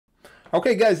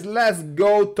Okay guys, let's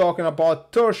go talking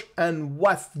about TRCH and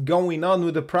what's going on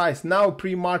with the price. Now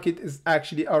pre-market is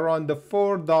actually around the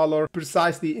 $4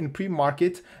 precisely in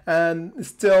pre-market and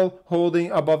still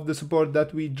holding above the support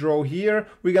that we draw here.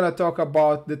 We're gonna talk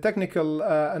about the technical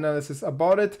analysis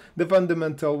about it, the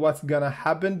fundamental, what's gonna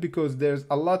happen, because there's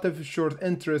a lot of short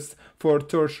interest for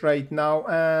TRCH right now,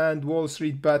 and Wall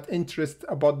Street bet interest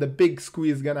about the big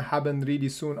squeeze gonna happen really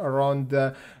soon around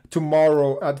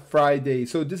tomorrow at Friday.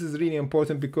 So this is really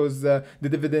important because the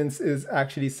dividends is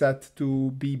actually set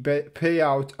to be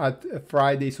payout at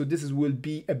Friday. So this will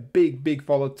be a big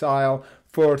volatile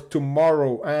for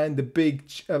tomorrow, and the big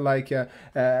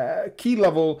key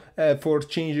level for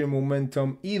changing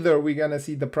momentum. Either we're gonna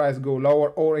see the price go lower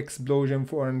or explosion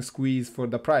for a squeeze for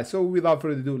the price. So without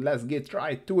further ado, let's get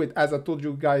right to it. As I told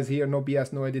you guys here, no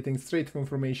BS, no editing, straight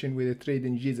information with a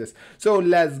trading Jesus. So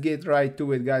let's get right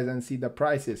to it guys and see the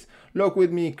prices. Look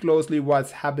with me closely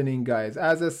what's happening guys.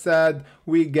 As I said,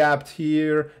 we gapped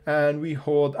here and we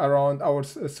hold around our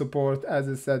support. As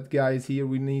I said guys, here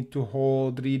we need to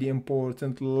hold really important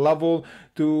level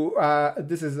to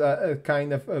this is a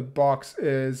kind of a box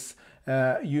is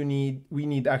we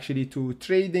need actually to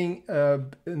trading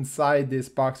inside this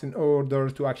box in order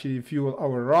to actually fuel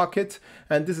our rocket.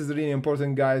 And this is really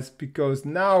important guys, because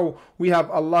now we have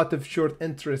a lot of short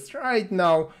interest right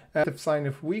now, sign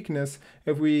of weakness.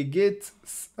 If we get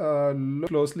look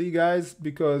closely guys,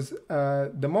 because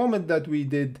the moment that we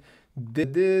did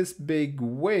this big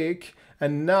wick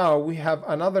and now we have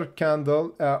another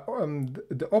candle,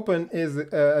 the open is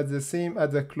the same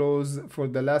as the close for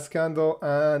the last candle,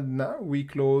 and now we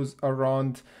close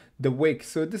around the wick.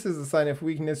 So this is a sign of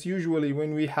weakness. Usually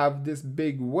when we have this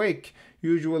big wick,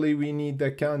 usually we need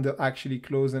the candle actually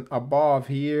closing above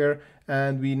here,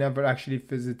 and we never actually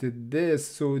visited this.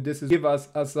 So this is give us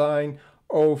a sign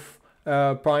of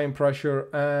buying pressure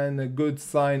and a good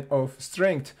sign of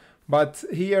strength. But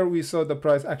here we saw the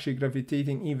price actually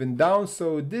gravitating even down.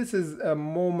 So this is a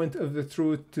moment of the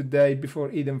truth today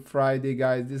before Eden Friday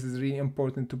guys. This is really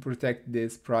important to protect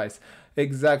this price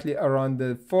exactly around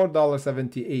the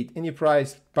 $4.78. Any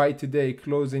price by today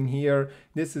closing here,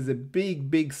 this is a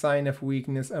big sign of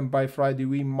weakness, and by Friday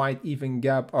we might even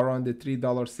gap around the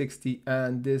 $3.60,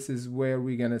 and this is where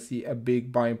we're gonna see a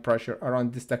big buying pressure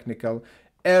around this technical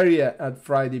area at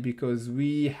Friday, because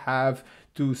we have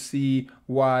to see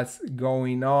what's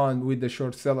going on with the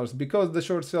short sellers. Because the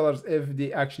short sellers, if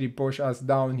they actually push us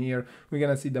down here, we're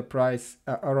gonna see the price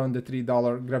around the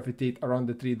 $3 gravitate around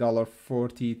the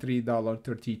 $3.40,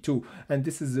 $3.32, and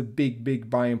this is a big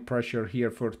buying pressure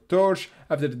here for TRCH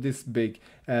after this big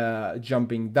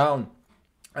jumping down.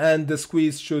 And the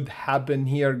squeeze should happen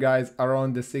here guys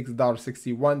around the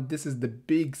 $6.61. This is the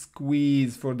big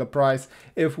squeeze for the price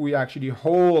if we actually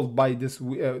hold by this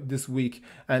week,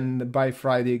 and by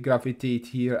Friday gravitate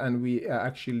here and we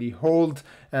actually hold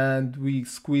and we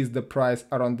squeeze the price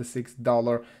around the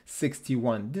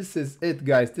 $6.61. This is it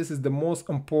guys. This is the most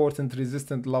important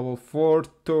resistance level for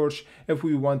TRCH if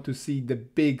we want to see the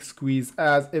big squeeze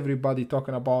as everybody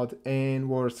talking about in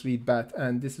Wall Street bet,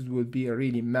 and this will be a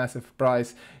really massive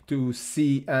price to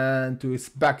see and to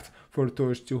expect for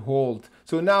TRCH to hold.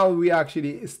 So now we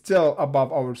actually still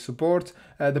above our support.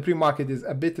 The pre-market is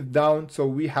a bit down, so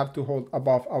we have to hold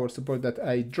above our support that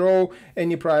I draw.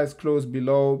 Any price close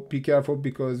below, be careful,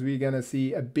 because we're gonna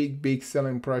see a big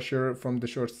selling pressure from the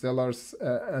short sellers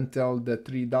until the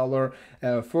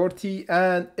 $3.40,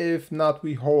 and if not,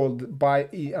 we hold by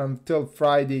until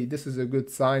Friday. This is a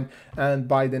good sign, and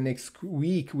by the next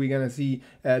week we're gonna see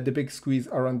the big squeeze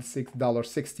around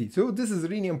 $6.60. So this is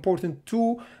really important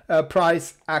to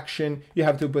price action. You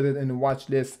have to put it in a watch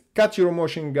list, cut your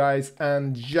emotion guys,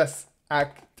 and just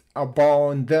act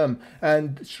upon them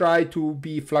and try to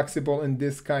be flexible in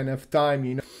this kind of time.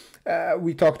 You know,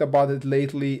 we talked about it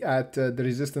lately at the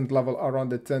resistance level around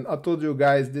the 10. I told you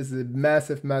guys this is a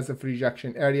massive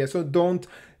rejection area, so don't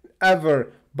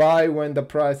ever buy when the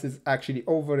price is actually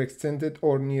overextended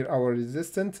or near our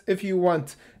resistance. If you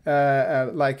want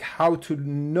like how to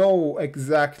know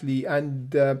exactly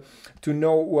and to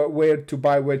know where to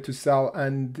buy, where to sell,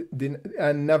 and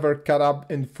never cut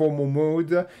up in FOMO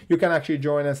mode, you can actually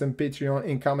join us in Patreon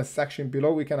in comment section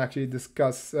below. We can actually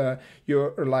discuss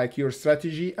your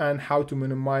strategy and how to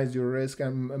minimize your risk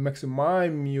and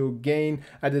maximize your gain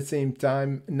at the same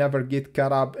time. Never get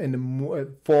caught up in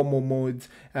FOMO mode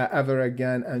ever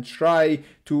again, and try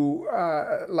to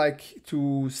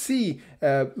see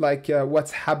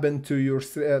what's happened to your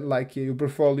your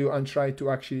portfolio and try to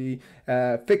actually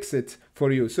fix it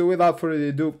for you. So without further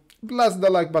ado, blast the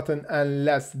like button and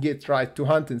let's get right to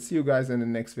hunting. See you guys in the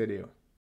next video.